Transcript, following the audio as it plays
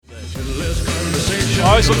I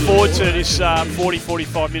always look forward to this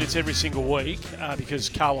 45 minutes every single week because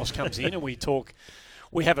Carlos comes in and we talk.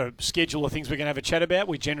 We have a schedule of things we're going to have a chat about.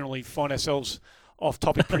 We generally find ourselves off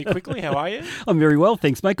topic pretty quickly. How are you? I'm very well,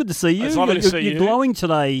 thanks, mate. Good to see you. It's lovely to see you. You're glowing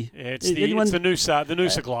today. Yeah, it's the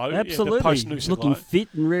Noosa glow. Absolutely. Yeah, the post-Noosa looking glow. fit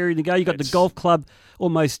and ready to go. You got the golf club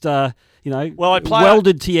almost, Well, I play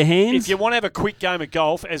welded to your hands. If you want to have a quick game of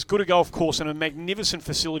golf, as good a golf course and a magnificent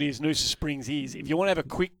facility as Noosa Springs is, if you want to have a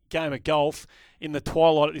quick game of golf in the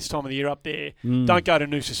twilight at this time of the year up there, don't go to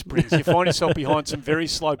Noosa Springs. You find yourself behind some very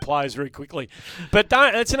slow players very quickly. But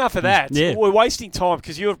that's enough of that. Yeah. We're wasting time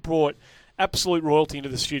because you have brought absolute royalty into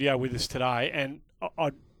the studio with us today, and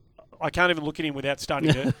I can't even look at him without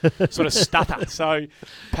starting to sort of stutter. So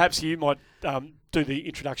perhaps you might do the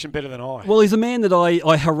introduction better than I. Well, he's a man that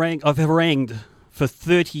I've harangued for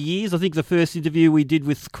 30 years. I think the first interview we did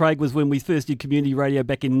with Craig was when we first did community radio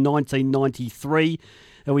back in 1993.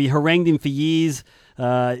 And we harangued him for years,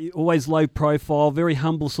 always low profile, very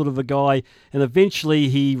humble sort of a guy. And eventually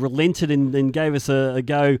he relented and gave us a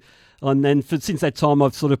go. And then since that time,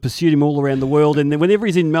 I've sort of pursued him all around the world. And then whenever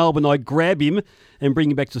he's in Melbourne, I grab him and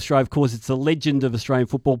bring him back to Australia. Of course, it's a legend of Australian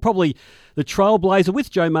football. Probably the trailblazer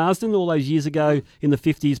with Joe Marsden all those years ago in the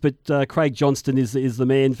 50s. But Craig Johnston is the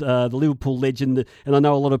man, the Liverpool legend. And I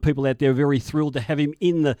know a lot of people out there are very thrilled to have him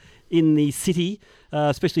in the city,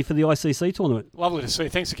 especially for the ICC tournament. Lovely to see you.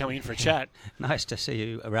 Thanks for coming in for a chat. Nice to see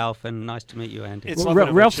you, Ralph, and nice to meet you, Andy. It's lovely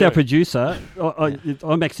to meet Ralph's you. our producer.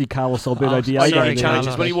 I'm actually Carlos Alberto Diego. He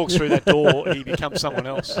changes. When he walks through that door, he becomes someone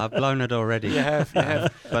else. I've blown it already. You have.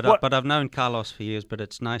 But I've known Carlos for years, but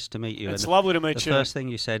it's nice to meet you. It's and lovely to meet the you. first thing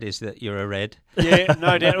you said is that you're a red. Yeah,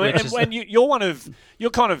 no doubt. And you're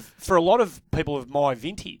kind of, for a lot of people of my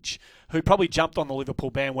vintage, who probably jumped on the Liverpool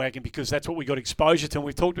bandwagon because that's what we got exposure to. And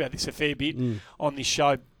we've talked about this a fair bit on this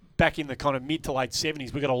show. Back in the kind of mid to late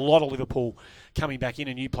 70s, we got a lot of Liverpool coming back in,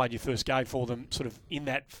 and you played your first game for them, sort of in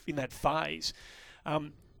that phase.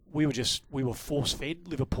 We were force fed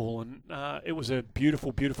Liverpool, and it was a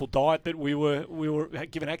beautiful, beautiful diet that we were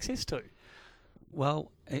given access to.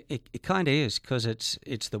 Well, it kind of is because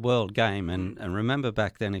it's the world game, and remember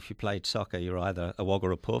back then, if you played soccer, you're either a wog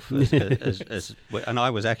or a puff, and I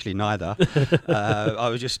was actually neither. I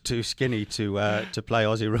was just too skinny to play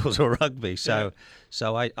Aussie rules or rugby, so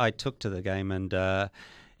I took to the game, and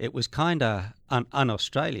it was kind of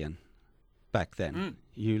un-Australian back then.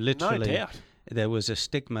 You literally, no doubt. There was a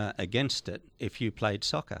stigma against it if you played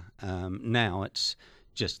soccer. Now it's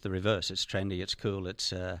just the reverse. It's trendy. It's cool.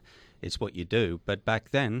 It's what you do. But back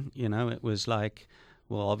then, it was like,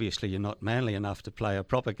 well, obviously you're not manly enough to play a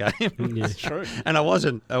proper game. Yeah. True. And I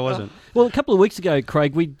wasn't. Well, a couple of weeks ago,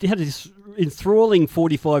 Craig, we had this enthralling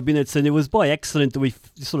 45 minutes, and it was by accident that we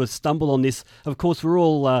sort of stumbled on this. Of course, we're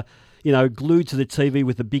all glued to the TV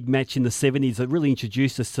with the big match in the 70s that really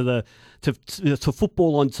introduced us to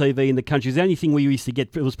football on TV in the country. It was the only thing we used to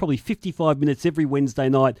get. It was probably 55 minutes every Wednesday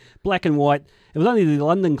night, black and white. It was only the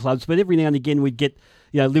London clubs, but every now and again we'd get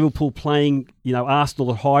Liverpool playing,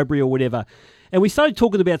 Arsenal at Highbury or whatever. And we started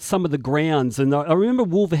talking about some of the grounds, and I remember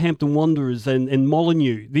Wolverhampton Wanderers and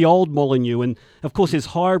Molineux, the old Molineux, and of course there's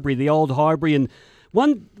Highbury, the old Highbury, and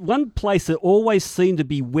one place that always seemed to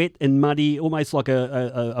be wet and muddy, almost like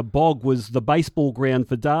a bog, was the baseball ground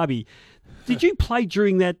for Derby. Did you play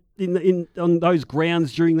during that on those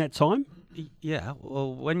grounds during that time? Yeah.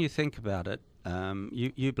 Well, when you think about it,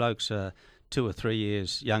 you blokes are 2 or 3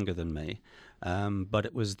 years younger than me. But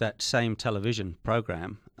it was that same television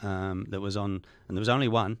program that was on, and there was only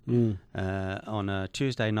one, on a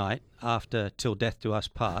Tuesday night after Till Death Do Us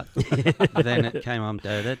Part. Then it came on,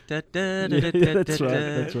 That's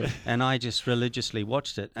right. And I just religiously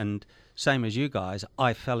watched it, and same as you guys,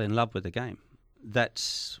 I fell in love with the game.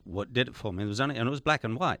 That's what did it for me. It was black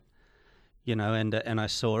and white. And I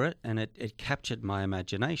saw it, and it captured my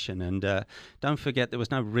imagination. And don't forget, there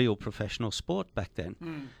was no real professional sport back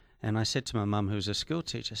then. And I said to my mum, who's a school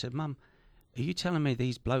teacher, I said, Mum, are you telling me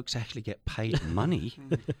these blokes actually get paid money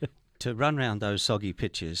to run around those soggy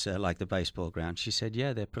pitches like the baseball ground? She said,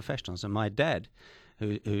 yeah, they're professionals. And my dad,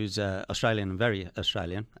 who's Australian and very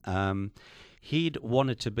Australian, he'd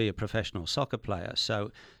wanted to be a professional soccer player.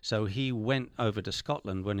 So he went over to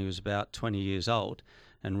Scotland when he was about 20 years old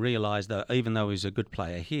and realised that even though he was a good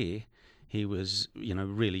player here, he was,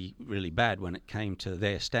 really, really bad when it came to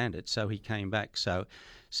their standards. So he came back. So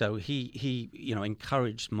he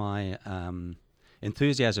encouraged my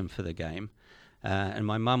enthusiasm for the game. And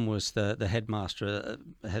my mum was the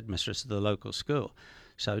headmistress of the local school.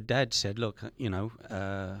 So Dad said, look,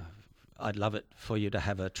 I'd love it for you to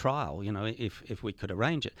have a trial, if we could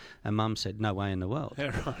arrange it. And Mum said, no way in the world.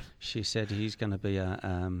 Yeah, right. She said he's going to be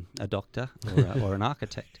a doctor or an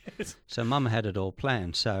architect. Yes. So Mum had it all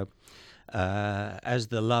planned. So as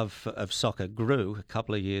the love of soccer grew a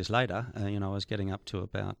couple of years later, I was getting up to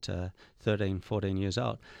about 13, 14 years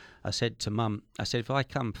old, I said to Mum, if I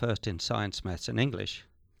come first in science, maths and English,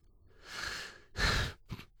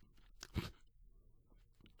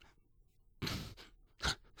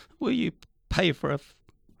 will you pay for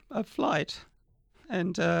a flight?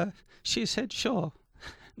 And she said, sure.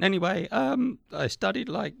 And anyway, I studied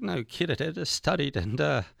like no kid had ever studied, and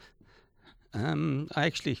I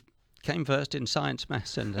actually came first in science,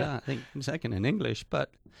 maths, and I think second in English.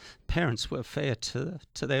 But parents were fair to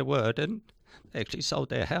their word, and they actually sold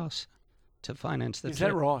their house to finance the trip. Is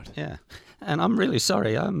that right? Yeah. And I'm really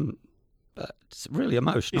sorry. It's really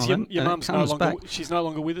emotional. Is your mum's no longer? She's no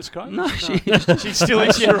longer with us, Craig? No, she's still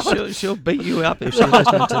is. Yeah, right. She'll beat you up if she's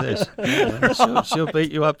listening to this. Yeah, she'll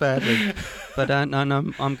beat you up badly. But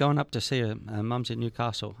no, I'm going up to see her. Mum's in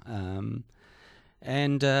Newcastle,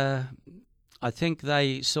 and I think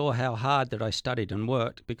they saw how hard that I studied and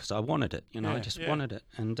worked because I wanted it. I just wanted it.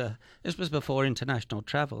 And this was before international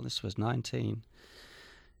travel. This was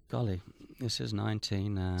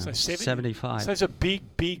 1975. So it's a big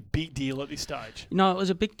deal at this stage. No, it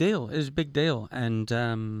was a big deal. It was a big deal, and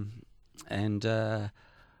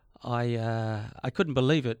I couldn't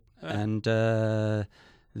believe it, and that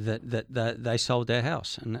they sold their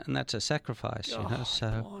house, and that's a sacrifice,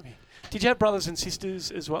 So, blimey. Did you have brothers and sisters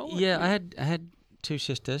as well? Yeah, I had two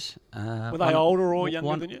sisters. Were they older or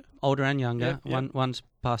younger than you? Older and younger. Yeah. One's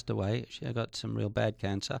passed away. She got some real bad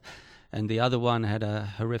cancer. And the other one had a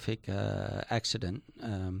horrific accident,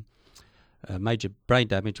 major brain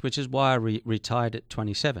damage, which is why I retired at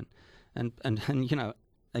 27. And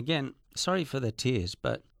again, sorry for the tears,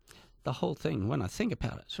 but the whole thing, when I think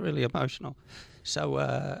about it, it's really emotional. So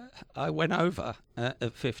I went over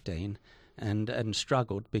at 15 and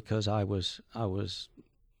struggled because I was,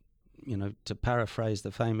 to paraphrase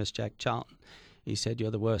the famous Jack Charlton, he said,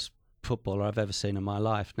 "You're the worst footballer I've ever seen in my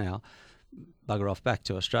life. Now, bugger off back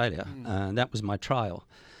to Australia." And that was my trial.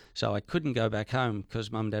 So I couldn't go back home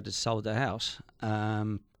because Mum and Dad had sold the house.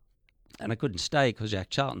 And I couldn't stay because Jack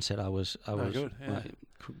Charlton said I was good, yeah. well,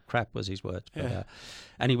 crap was his words. Yeah. But,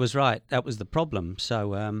 and he was right. That was the problem.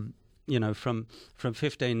 So, from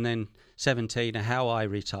 15, then 17, how I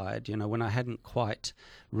retired, when I hadn't quite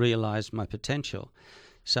realised my potential.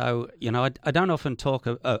 So, I don't often talk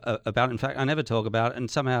about it. In fact, I never talk about it.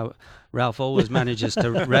 And somehow Ralph always manages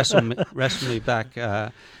to wrestle me back.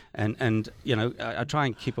 I try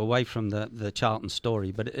and keep away from the Charlton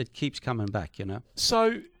story, but it keeps coming back,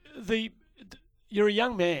 So you're a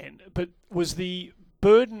young man, but was the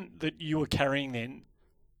burden that you were carrying then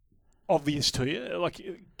obvious to you? Like,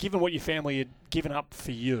 given what your family had given up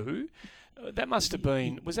for you, that must have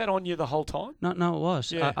been, was that on you the whole time? No, it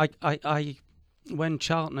was. Yeah. I when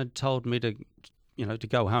Charlton had told me to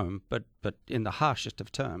go home, but in the harshest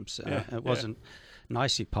of terms, it wasn't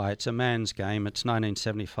nicey pie. It's a man's game. It's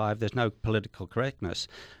 1975. There's no political correctness,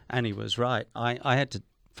 and he was right. I had to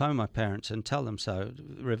phone my parents and tell them so.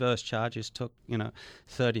 Reverse charges took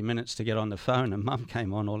 30 minutes to get on the phone, and Mum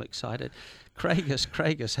came on all excited.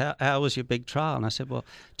 Craigus, how was your big trial? And I said, well,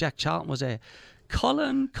 Jack Charlton was there.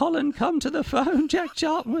 Colin, come to the phone. Jack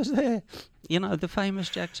Charlton was there. The famous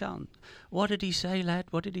Jack Charlton. What did he say, lad?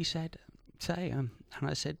 What did he say? And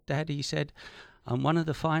I said, Dad, he said, I'm one of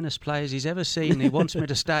the finest players he's ever seen. He wants me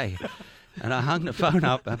to stay. And I hung the phone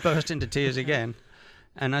up. I burst into tears again.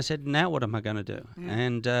 And I said, now what am I going to do?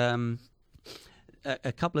 And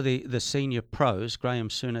a couple of the senior pros, Graham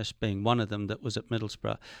Souness being one of them that was at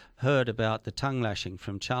Middlesbrough, heard about the tongue lashing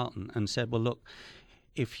from Charlton and said, well, look,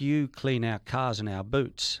 if you clean our cars and our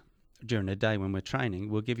boots during the day when we're training,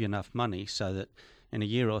 we'll give you enough money so that in a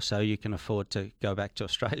year or so you can afford to go back to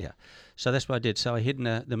Australia. So that's what I did. So I hid in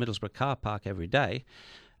the Middlesbrough car park every day.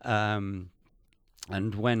 And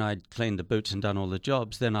when I'd cleaned the boots and done all the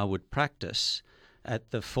jobs, then I would practice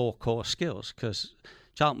at the 4 core skills, because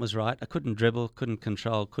Charlton was right. I couldn't dribble, couldn't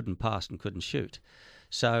control, couldn't pass and couldn't shoot.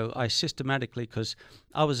 So I systematically, because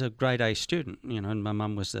I was a grade A student, and my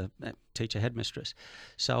mum was the teacher headmistress.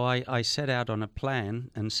 So I set out on a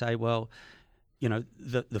plan and say, well,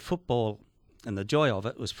 the football and the joy of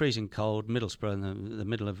it was freezing cold, Middlesbrough in the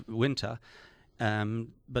middle of winter.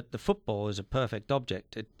 But the football is a perfect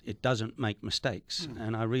object. It doesn't make mistakes.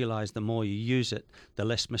 And I realised the more you use it, the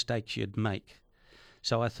less mistakes you'd make.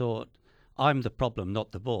 So I thought, I'm the problem,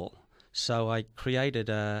 not the ball. So I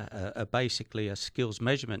created basically a skills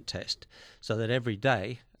measurement test so that every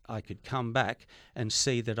day I could come back and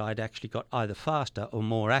see that I'd actually got either faster or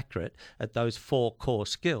more accurate at those 4 core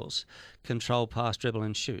skills: control, pass, dribble,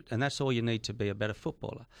 and shoot. And that's all you need to be a better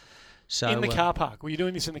footballer. So in the car park, were you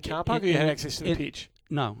doing this in the car park, or you had access to the pitch?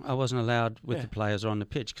 No, I wasn't allowed with the players or on the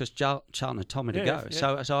pitch because Charlton had told me to go.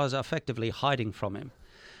 So I was effectively hiding from him.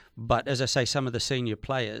 But as I say, some of the senior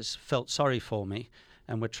players felt sorry for me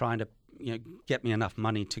and were trying to get me enough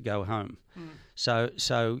money to go home. So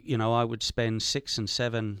I would spend 6 and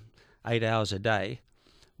 7, 8 hours a day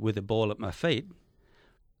with a ball at my feet.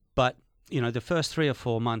 But the first 3 or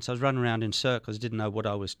 4 months I was running around in circles, didn't know what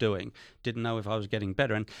I was doing, didn't know if I was getting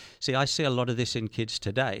better. And see, I see a lot of this in kids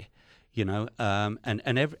today,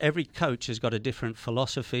 and every coach has got a different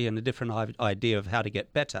philosophy and a different idea of how to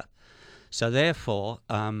get better. So therefore,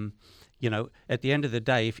 at the end of the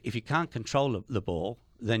day, if you can't control the ball,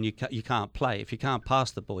 then you can't play. If you can't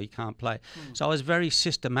pass the ball, you can't play. So I was very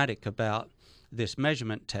systematic about this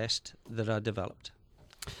measurement test that I developed.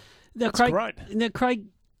 That's great. Now, Craig,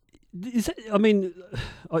 like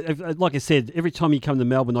I said, every time you come to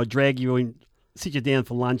Melbourne, I drag you in, sit you down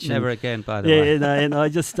for lunch. Never again, by the way. Yeah, and I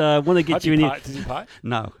just want to get you in here. Does he pay?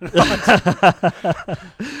 No.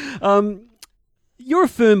 You're a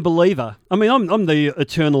firm believer. I mean, I'm the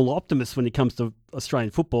eternal optimist when it comes to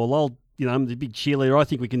Australian football. I'm the big cheerleader. I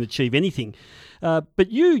think we can achieve anything.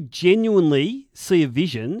 But you genuinely see a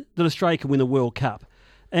vision that Australia can win a World Cup.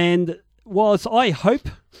 And whilst I hope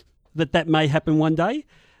that may happen one day,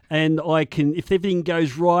 and if everything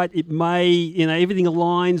goes right, it may, everything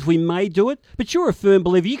aligns, we may do it. But you're a firm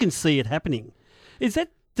believer. You can see it happening. Does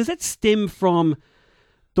that stem from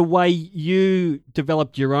the way you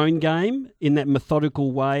developed your own game in that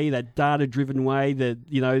methodical way, that data-driven way, that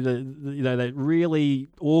that really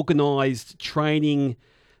organised training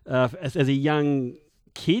as a young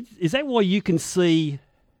kid? Is that why you can see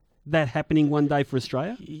that happening one day for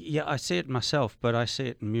Australia? Yeah, I see it myself, but I see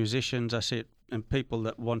it in musicians. I see it in people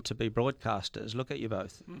that want to be broadcasters. Look at you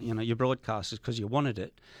both. You're broadcasters because you wanted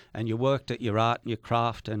it, and you worked at your art and your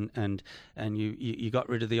craft, and you got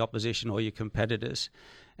rid of the opposition or your competitors.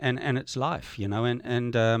 And it's life,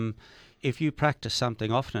 and if you practice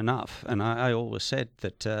something often enough, and I always said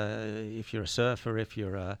that if you're a surfer, if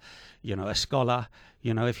you're a scholar,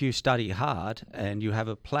 if you study hard and you have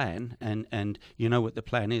a plan and you know what the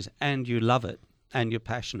plan is and you love it and you're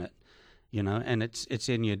passionate, and it's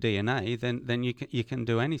in your DNA, then you can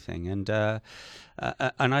do anything. And I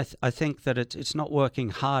think that it's not working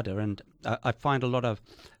harder. And I find a lot of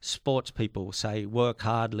sports people say work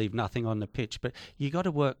hard, leave nothing on the pitch, but you got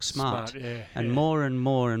to work smart. More and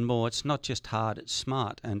more and more. It's not just hard; it's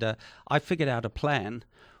smart. And I figured out a plan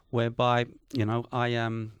whereby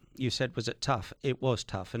you said, was it tough? It was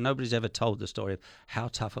tough. And nobody's ever told the story of how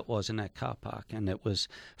tough it was in that car park. And it was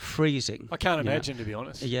freezing. I can't imagine, to be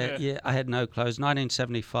honest. Yeah, I had no clothes.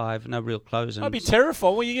 1975, no real clothes. I'd be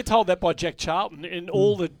terrified. Well, you get told that by Jack Charlton, and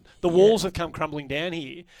all the walls have come crumbling down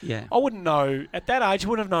here. Yeah. I wouldn't know. At that age, I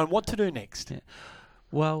wouldn't have known what to do next. Yeah.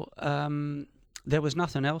 Well, there was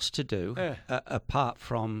nothing else to do apart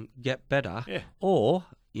from get better or,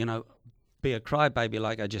 be a crybaby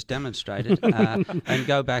like I just demonstrated, and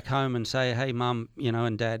go back home and say, hey, Mum,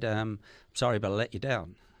 and Dad, sorry, but I let you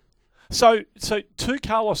down. So to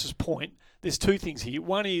Carlos's point, there's two things here.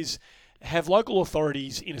 One is, have local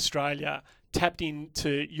authorities in Australia tapped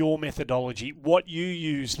into your methodology, what you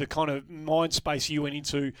use, the kind of mind space you went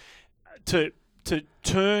into to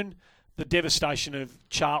turn the devastation of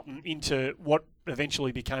Charlton into what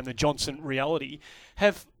eventually became the Johnson reality.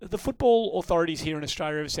 Have the football authorities here in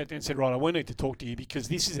Australia ever sat down and said, right, we need to talk to you because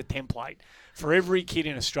this is a template for every kid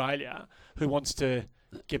in Australia who wants to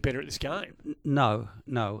get better at this game? No.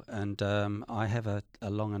 And I have a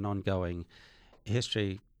long and ongoing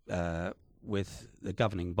history with the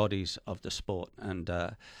governing bodies of the sport. And,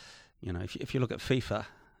 if you look at FIFA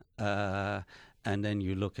and then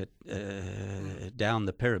you look at down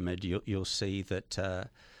the pyramid, you'll see that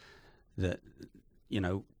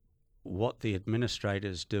what the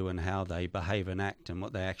administrators do and how they behave and act and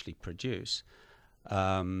what they actually produce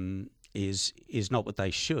is not what they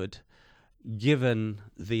should, given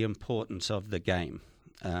the importance of the game.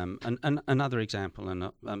 And another example,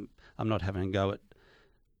 and I'm not having a go at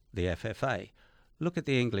the FFA. Look at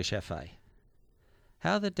the English FA.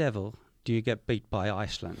 How the devil do you get beat by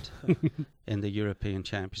Iceland in the European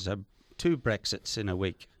Champions? 2 Brexits in a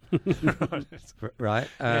week. Right?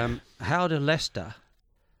 How do Leicester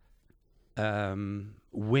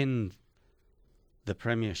win the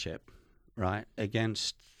Premiership, right,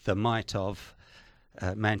 against the might of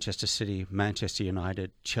Manchester City, Manchester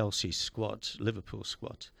United, Chelsea squads, Liverpool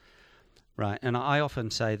squads, right? And I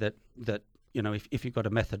often say that if you've got a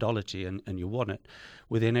methodology and you want it,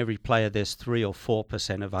 within every player there's 3 or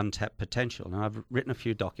 4% of untapped potential. And I've written a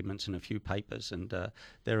few documents and a few papers, and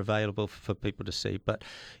they're available for people to see. But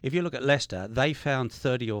if you look at Leicester, they found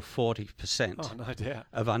 30 or 40% no doubt.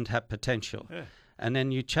 of untapped potential. Yeah. And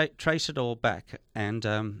then you trace it all back,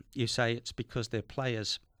 and you say it's because their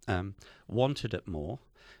players wanted it more,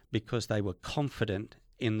 because they were confident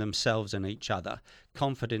in themselves and each other,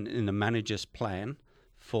 confident in the manager's plan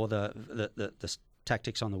for the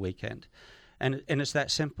tactics on the weekend. And it's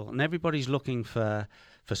that simple. And everybody's looking for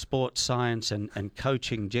sports science and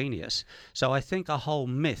coaching genius. So I think a whole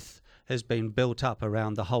myth has been built up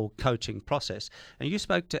around the whole coaching process. And you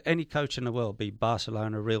spoke to any coach in the world, be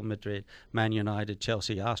Barcelona, Real Madrid, Man United,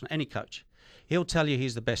 Chelsea, Arsenal, any coach. He'll tell you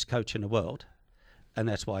he's the best coach in the world, and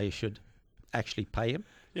that's why you should actually pay him.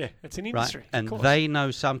 Yeah, it's an industry. Right? And they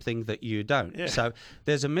know something that you don't. Yeah. So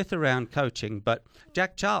there's a myth around coaching, but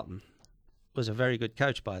Jack Charlton was a very good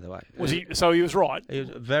coach, by the way. Was he? So he was right. He was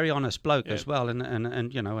a very honest bloke as well, and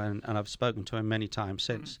I've spoken to him many times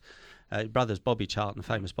since. Brothers Bobby Charlton, the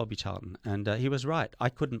famous Bobby Charlton, and he was right. I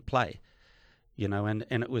couldn't play, and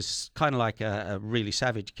it was kind of like a really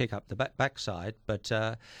savage kick up the backside, but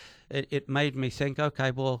it made me think,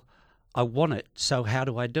 okay, well, I want it, so how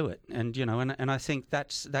do I do it? And and I think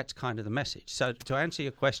that's kind of the message. So to answer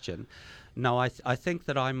your question, no, I think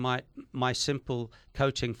that my simple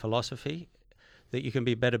coaching philosophy, that you can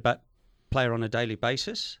be a better player on a daily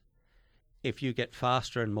basis if you get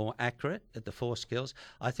faster and more accurate at the 4 skills.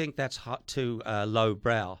 I think that's too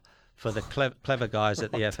lowbrow for the clever guys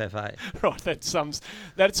at the FFA. Right, that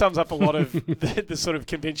sums up a lot of the sort of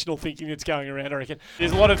conventional thinking that's going around, I reckon.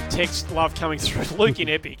 There's a lot of text love coming through. Luke in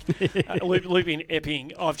Epping. Luke in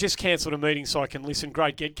Epping. I've just cancelled a meeting so I can listen.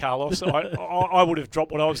 Great get, Carlos. I would have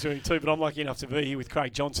dropped what I was doing too, but I'm lucky enough to be here with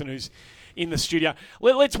Craig Johnson, who's in the studio.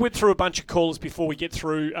 Let's whip through a bunch of callers before we get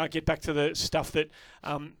back to the stuff that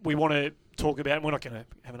we want to talk about, and we're not going to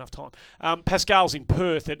have enough time. Pascal's in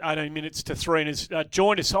Perth at 18 minutes to 3 and has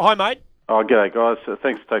joined us. Hi, mate. Oh, g'day, guys.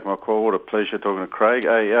 Thanks for taking my call. What a pleasure talking to Craig.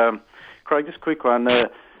 Hey, Craig, just a quick one.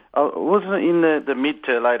 Wasn't it in the mid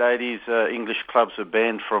to late 80s English clubs were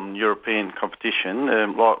banned from European competition?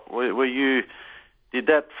 Did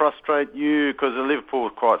that frustrate you? Because Liverpool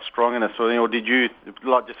was quite strong in it, sort of thing, or did you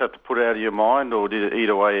just have to put it out of your mind, or did it eat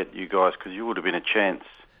away at you guys? Because you would have been a chance.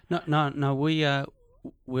 No.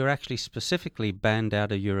 We were actually specifically banned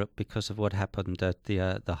out of Europe because of what happened at the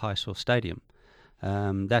Heysel Stadium.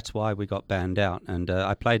 That's why we got banned out, and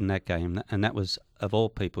I played in that game, and that was, of all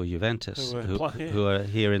people, Juventus, who are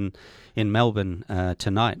here in Melbourne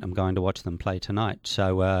tonight. I'm going to watch them play tonight.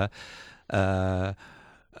 So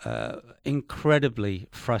incredibly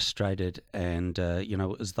frustrated, and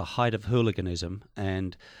it was the height of hooliganism,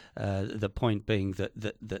 and the point being that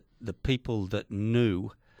the people that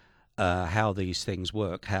knew how these things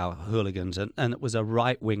work, how hooligans, and it was a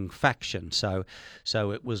right-wing faction. So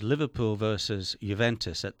it was Liverpool versus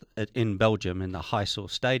Juventus in Belgium in the Heysel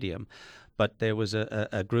Stadium, but there was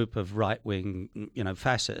a group of right-wing,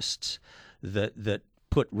 fascists that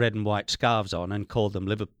put red and white scarves on and called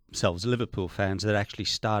themselves Liverpool fans that actually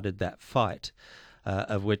started that fight,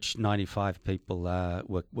 of which 95 people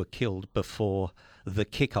were killed before the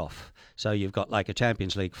kickoff. So you've got like a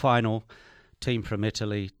Champions League final, team from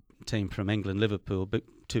Italy, team from England, Liverpool,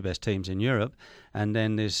 two best teams in Europe, and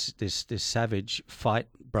then this savage fight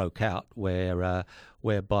broke out whereby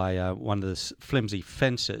one of the flimsy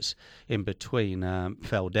fences in between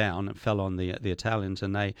fell down and fell on the Italians,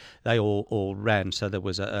 and they all ran. So there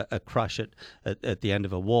was a crush at the end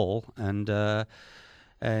of a wall, and the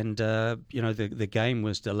game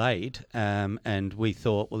was delayed, and we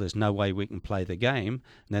thought, well, there's no way we can play the game.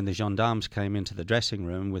 And then the gendarmes came into the dressing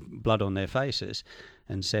room with blood on their faces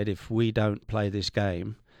and said, if we don't play this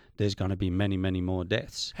game, there's going to be many, many more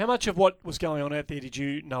deaths. How much of what was going on out there did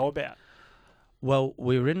you know about? Well,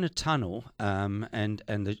 we were in a tunnel, and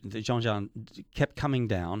the gendarmes kept coming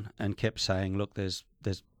down and kept saying, look, there's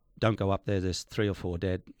don't go up there, there's 3 or 4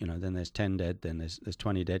 dead, then there's 10 dead, then there's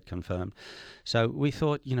 20 dead confirmed. So we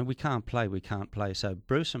thought, we can't play. So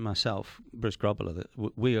Bruce and myself, Bruce Grobbler,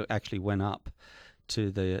 we actually went up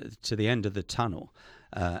to the end of the tunnel,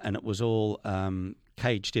 and it was all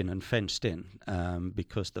caged in and fenced in,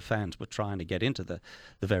 because the fans were trying to get into the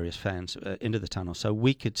various fans into the tunnel, so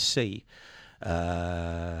we could see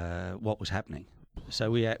what was happening.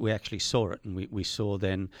 So we actually saw it, and we saw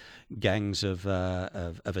then gangs of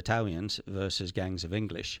Italians versus gangs of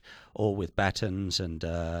English, all with batons and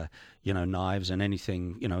knives and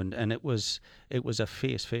anything, and it was a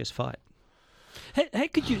fierce fight. How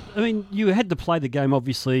could you? I mean, you had to play the game,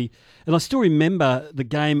 obviously, and I still remember the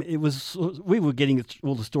game. It was we were getting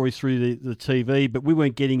all the stories through the TV, but we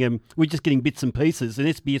weren't getting them. We were just getting bits and pieces. And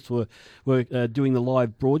SBS were doing the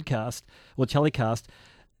live broadcast or telecast.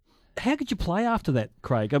 How could you play after that,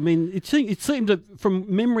 Craig? I mean, it seemed from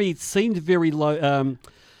memory, it seemed very low,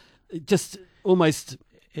 just almost.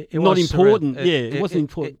 It not important. It wasn't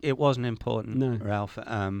important. It wasn't important, no. Ralph.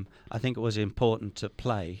 I think it was important to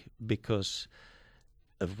play because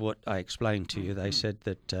of what I explained to you. They said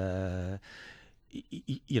that, the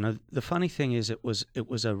funny thing is it was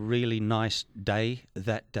a really nice day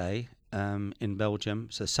that day in Belgium.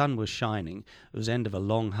 So the sun was shining. It was the end of a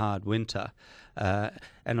long, hard winter.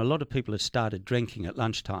 And a lot of people had started drinking at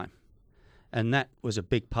lunchtime. And that was a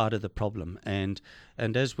big part of the problem. And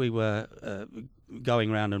as we were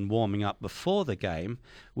going around and warming up before the game,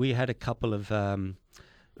 we had a couple of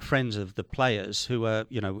friends of the players who were,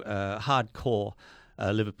 hardcore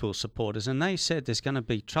Liverpool supporters, and they said there's going to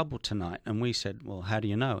be trouble tonight. And we said, well, how do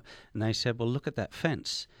you know? And they said, well, look at that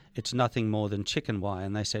fence. It's nothing more than chicken wire.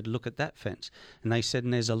 And they said, look at that fence. And they said,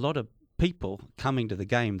 and there's a lot of people coming to the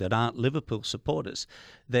game that aren't Liverpool supporters.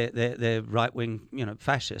 They're right-wing,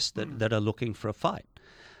 fascists that are looking for a fight.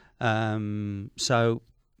 So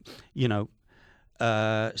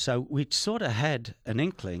we'd sort of had an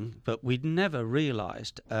inkling, but we'd never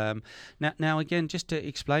realised. Now again, just to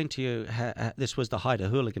explain to you how this was the height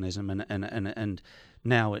of hooliganism, and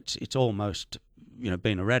now it's almost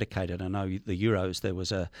been eradicated. I know the Euros there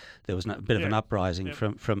was a bit of an uprising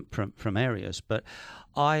from areas, but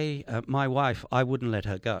my wife, I wouldn't let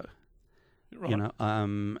her go. Right.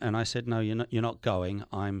 And I said, no, you're not going.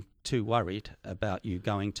 I'm too worried about you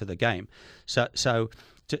going to the game. So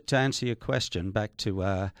to answer your question, back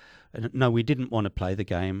to no, we didn't want to play the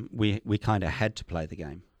game. We kind of had to play the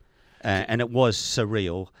game, and it was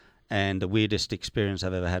surreal and the weirdest experience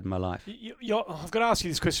I've ever had in my life. I've got to ask you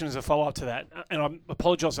this question as a follow-up to that, and I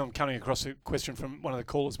apologise if I'm coming across a question from one of the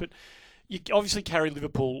callers, but you obviously carry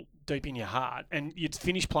Liverpool deep in your heart, and you'd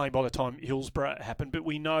finished playing by the time Hillsborough happened, but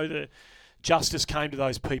we know that justice came to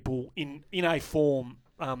those people in a form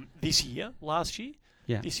this year.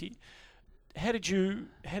 How did you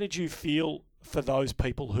feel for those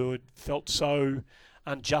people who had felt so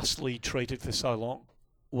unjustly treated for so long?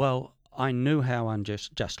 Well, I knew how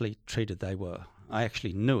unjustly treated they were. I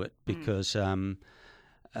actually knew it because, apart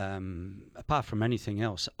from anything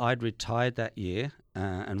else, I'd retired that year,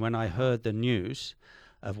 and when I heard the news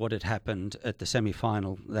of what had happened at the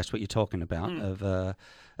semi-final, that's what you're talking about, of the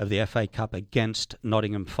FA Cup against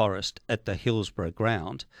Nottingham Forest at the Hillsborough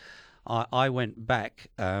ground, I went back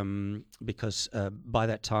because by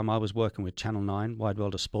that time I was working with Channel 9, Wide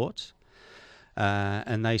World of Sports,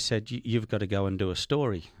 and they said, you've got to go and do a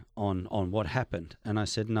story on what happened. And I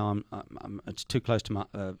said, no, it's too close to my,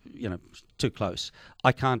 too close.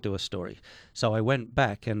 I can't do a story. So I went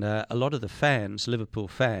back, and a lot of the fans, Liverpool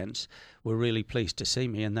fans, were really pleased to see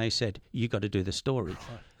me, and they said, you got to do the story.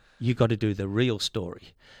 You got to do the real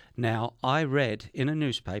story. Now, I read in a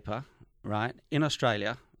newspaper, right, in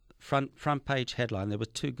Australia, front page headline, there were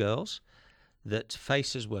two girls that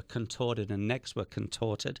faces were contorted and necks were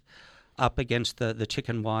contorted up against the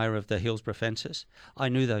chicken wire of the Hillsborough fences. I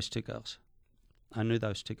knew those two girls.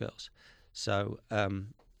 So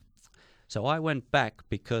I went back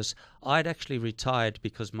because I'd actually retired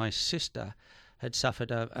because my sister had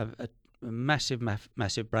suffered a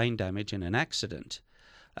massive brain damage in an accident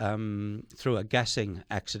through a gassing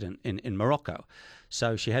accident in Morocco.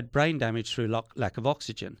 So she had brain damage through lack of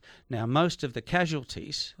oxygen. Now, most of the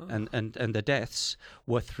casualties and the deaths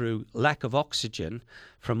were through lack of oxygen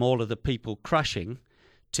from all of the people crushing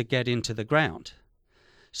to get into the ground.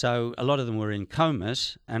 So a lot of them were in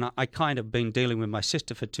comas, and I kind of been dealing with my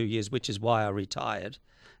sister for 2 years, which is why I retired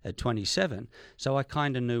at 27. So I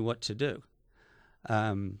kind of knew what to do.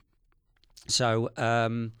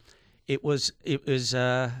 It was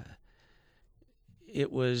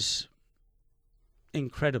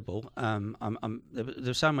incredible.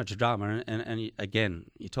 There's so much drama, and again,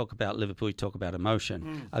 you talk about Liverpool, you talk about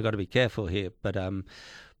emotion. I got to be careful here, but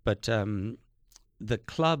the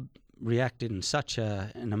club reacted in such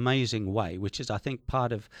an amazing way, which is, I think,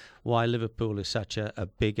 part of why Liverpool is such a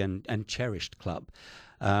big and cherished club.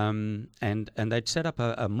 And they'd set up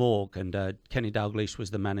a morgue, and Kenny Dalglish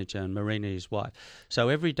was the manager, and Marina, his wife. So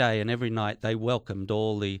every day and every night they welcomed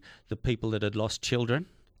all the people that had lost children,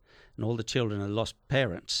 and all the children had lost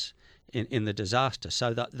parents in the disaster.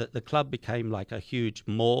 So that the club became like a huge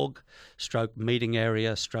morgue, stroke meeting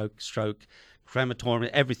area, stroke crematorium,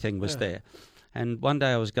 everything was there. And one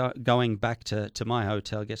day I was going back to my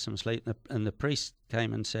hotel, get some sleep, and the priest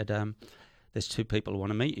came and said, there's 2 people who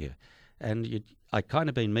want to meet you. And I'd kind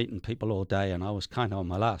of been meeting people all day, and I was kind of on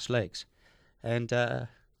my last legs. And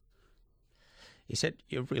he said,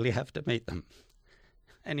 you really have to meet them.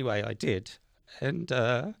 Anyway, I did. And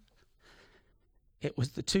it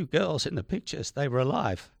was the 2 girls in the pictures. They were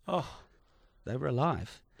alive. Oh. They were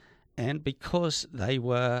alive. And because they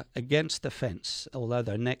were against the fence, although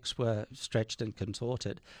their necks were stretched and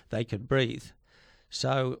contorted, they could breathe.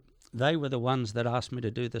 So they were the ones that asked me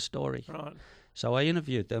to do the story. Right. So I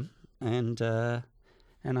interviewed them, and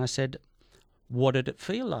I said, what did it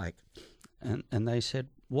feel like? And they said,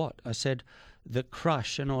 what? I said, the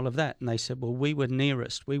crush and all of that. And they said, well, we were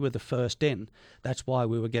nearest. We were the first in. That's why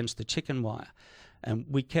we were against the chicken wire. And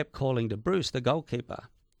we kept calling to Bruce, the goalkeeper.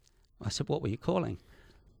 I said, what were you calling?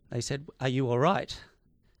 They said, are you all right?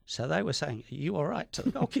 So they were saying, are you all right, to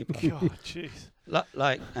the goalkeeper? God, jeez.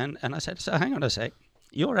 And I said, so hang on a sec.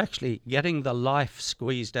 You're actually getting the life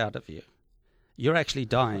squeezed out of you. You're actually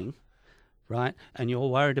dying, right? And you're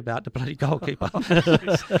worried about the bloody goalkeeper.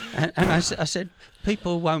 and I said,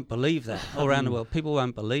 people won't believe that all around the world. People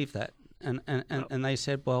won't believe that. And they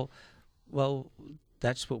said, well,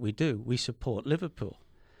 that's what we do. We support Liverpool.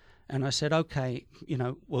 And I said, okay,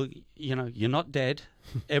 you're not dead.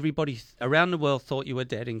 Everybody around the world thought you were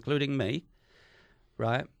dead, including me,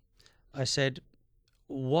 right? I said,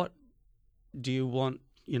 what do you want,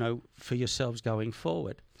 for yourselves going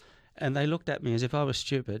forward? And they looked at me as if I was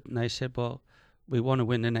stupid, and they said, well, we want to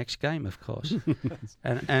win the next game, of course.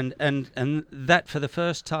 and that for the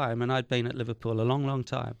first time, and I'd been at Liverpool a long, long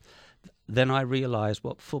time, then I realised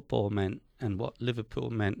what football meant and what Liverpool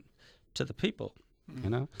meant to the people,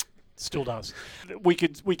 Still does. We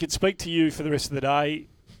could speak to you for the rest of the day,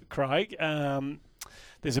 Craig.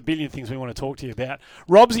 There's a billion things we want to talk to you about.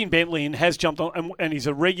 Rob's in Bentley and has jumped on, and he's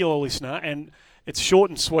a regular listener, and it's short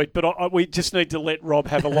and sweet, but we just need to let Rob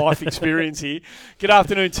have a life experience here. Good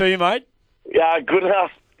afternoon to you, mate. Yeah,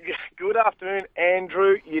 good afternoon,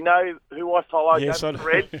 Andrew. You know who I follow. Yes, I know.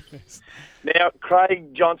 Red. Now,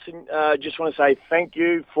 Craig Johnson, just want to say thank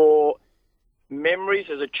you for memories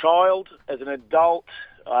as a child, as an adult.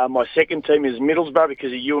 My second team is Middlesbrough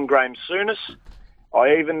because of you and Graham Souness.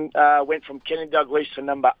 I even went from Kenny Dalglish to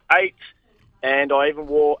number 8, and I even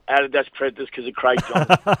wore Adidas Predators because of Craig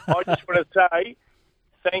Johnson. I just want to say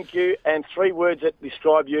thank you, and 3 words that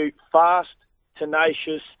describe you: fast,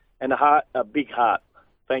 tenacious, and a big heart.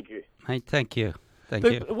 Thank you. Mate, thank you. Thank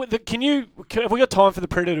you. Have we got time for the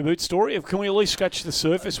Predator boot story? Can we at least scratch the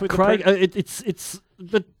surface with Craig?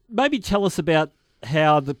 But maybe tell us about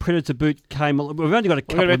how the Predator boot came. We've only got a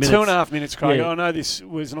couple of minutes. 2.5 minutes, Craig. Yeah. I know this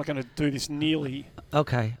was not going to do this nearly.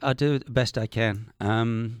 Okay, I'll do the best I can.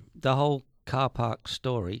 The whole car park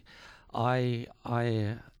story, I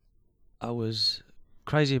was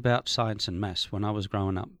crazy about science and maths when I was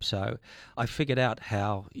growing up, so I figured out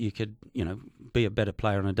how you could, be a better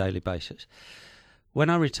player on a daily basis. When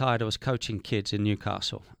I retired, I was coaching kids in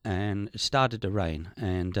Newcastle, and it started to rain,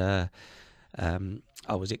 and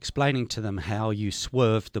I was explaining to them how you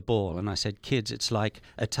swerve the ball, and I said, kids, it's like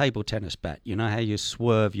a table tennis bat. You know how you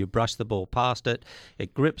swerve, you brush the ball past it,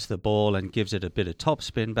 it grips the ball and gives it a bit of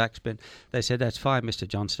topspin, backspin. They said, that's fine, Mr.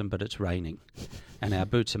 Johnston, but it's raining, and our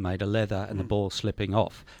boots are made of leather and the ball's slipping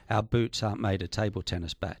off. Our boots aren't made of table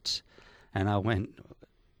tennis bats. And I went...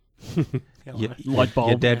 Light bulb.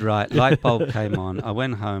 You're dead right. Light bulb came on. I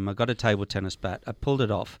went home. I got a table tennis bat. I pulled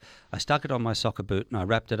it off. I stuck it on my soccer boot and I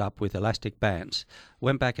wrapped it up with elastic bands.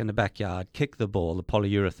 Went back in the backyard, kicked the ball, the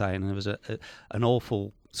polyurethane, and it was an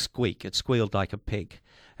awful squeak. It squealed like a pig.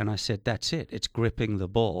 And I said, that's it. It's gripping the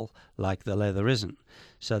ball like the leather isn't.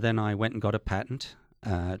 So then I went and got a patent.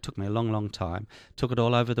 It took me a long, long time. Took it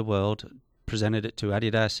all over the world. Presented it to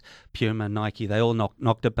Adidas, Puma, Nike. They all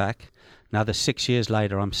knocked it back. Another 6 years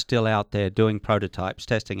later, I'm still out there doing prototypes,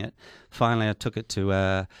 testing it. Finally, I took it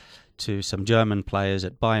to some German players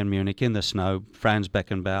at Bayern Munich in the snow. Franz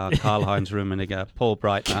Beckenbauer, Karl-Heinz Rummenigge, Paul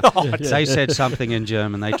Breitner. They said something in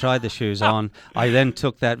German. They tried the shoes on. I then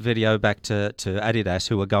took that video back to Adidas,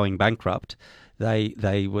 who were going bankrupt.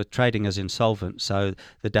 They were trading as insolvent, so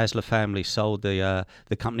the Dazzler family sold the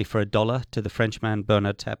company for $1 to the Frenchman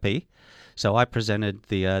Bernard Tapie. So I presented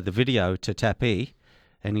the video to Tapie,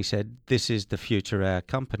 and he said, this is the future of our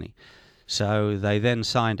company. So they then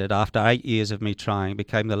signed it after 8 years of me trying,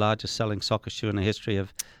 became the largest selling soccer shoe in the history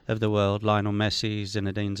of the world. Lionel Messi,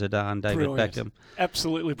 Zinedine Zidane, David Beckham.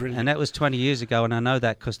 Absolutely brilliant. And that was 20 years ago, and I know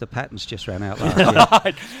that because the patents just ran out last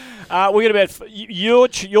year. We got about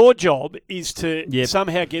your job is to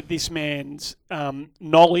somehow get this man's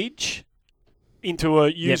knowledge into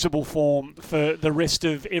a usable form for the rest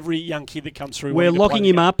of every young kid that comes through. We're locking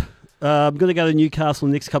him up. I'm going to go to Newcastle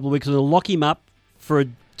in the next couple of weeks. I'm going to lock him up for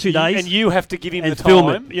 2 days. And you have to give him the film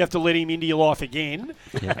time. You have to let him into your life again.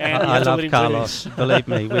 Yeah. And I love Carlos. Believe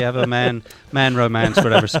me, we have a man romance,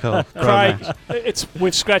 whatever it's called. Craig,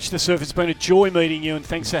 we've scratched the surface. It's been a joy meeting you, and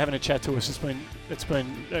thanks for having a chat to us. It's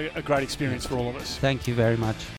been a great experience for all of us. Thank you very much.